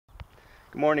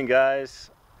Good morning, guys.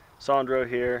 Sandro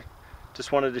here.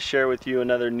 Just wanted to share with you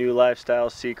another new lifestyle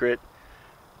secret.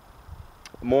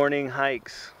 Morning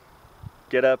hikes.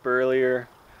 Get up earlier,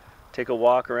 take a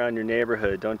walk around your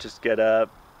neighborhood. Don't just get up,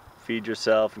 feed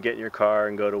yourself, and get in your car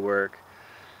and go to work.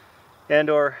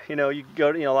 Or you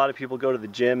go to, a lot of people go to the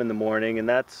gym in the morning, and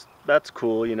that's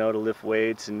cool, to lift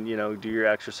weights and do your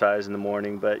exercise in the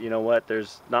morning. But you know what?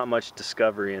 There's not much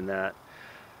discovery in that.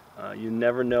 You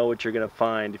never know what you're going to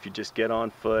find if you just get on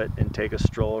foot and take a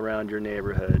stroll around your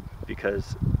neighborhood,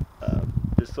 because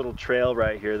this little trail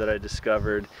right here that I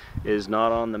discovered is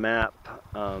not on the map.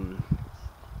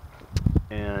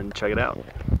 And check it out.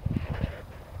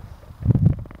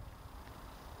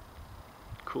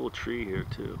 Cool tree here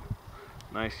too.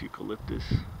 Nice eucalyptus.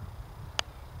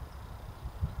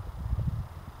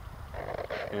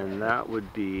 And that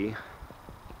would be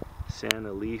San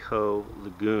Elijo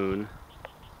Lagoon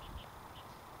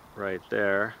right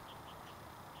there.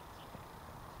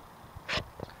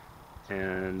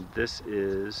 And this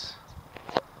is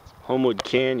Homewood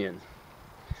Canyon.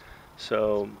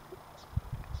 So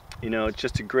it's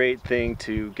just a great thing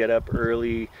to get up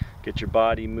early, get your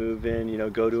body moving,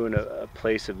 go to a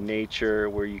place of nature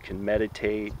where you can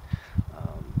meditate.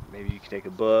 Maybe you can take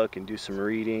a book and do some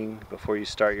reading before you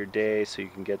start your day so you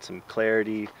can get some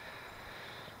clarity.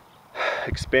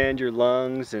 Expand your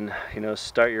lungs and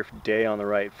start your day on the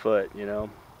right foot, and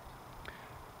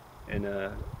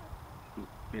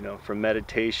from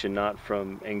meditation, not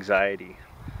from anxiety.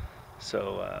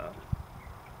 So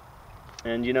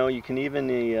and you can even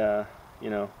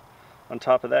on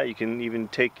top of that, you can even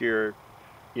take your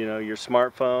your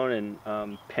smartphone,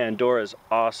 and Pandora is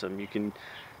awesome. You can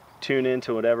tune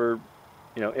into whatever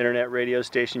internet radio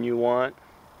station you want.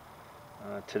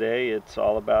 Today it's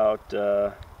all about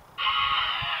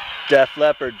Def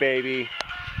Leopard, baby.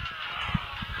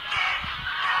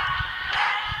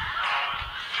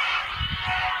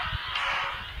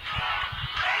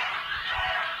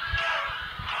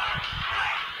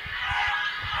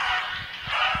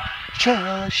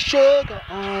 Just sugar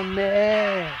on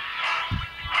me.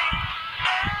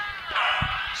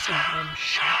 Some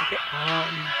sugar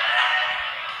on me.